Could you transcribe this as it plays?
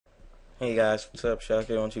Hey guys, what's up?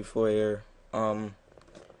 Shocker124 here.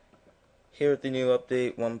 Here with the new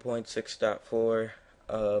update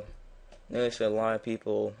 1.6.4. Notice a lot of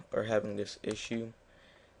people are having this issue.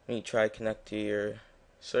 When you try to connect to your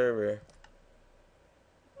server,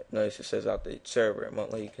 notice it says update server, it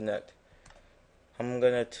won't let you connect. I'm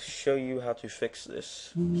gonna show you how to fix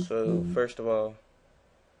this. So first of all,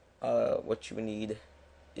 what you need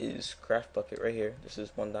is CraftBucket right here. This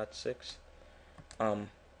is 1.6.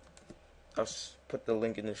 I'll put the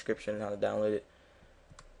link in the description on how to download it.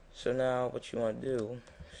 So now what you want to do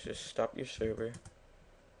is just stop your server.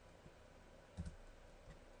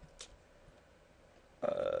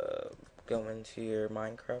 Go into your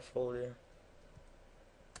Minecraft folder.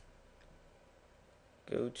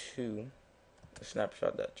 Go to the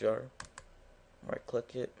snapshot.jar. Right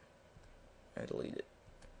click it and delete it.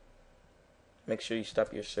 Make sure you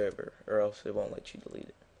stop your server or else it won't let you delete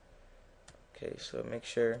it. Okay, so make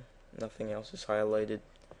sure nothing else is highlighted.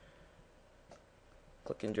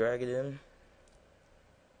 Click and drag it in.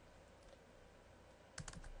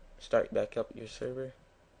 Start back up your server.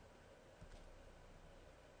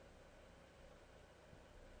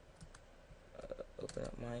 Open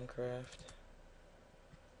up Minecraft.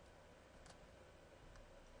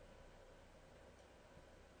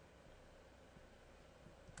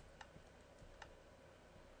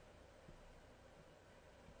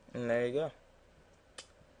 And there you go.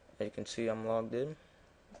 As you can see, I'm logged in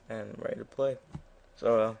and ready to play.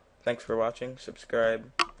 So, thanks for watching.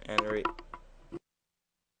 Subscribe and rate.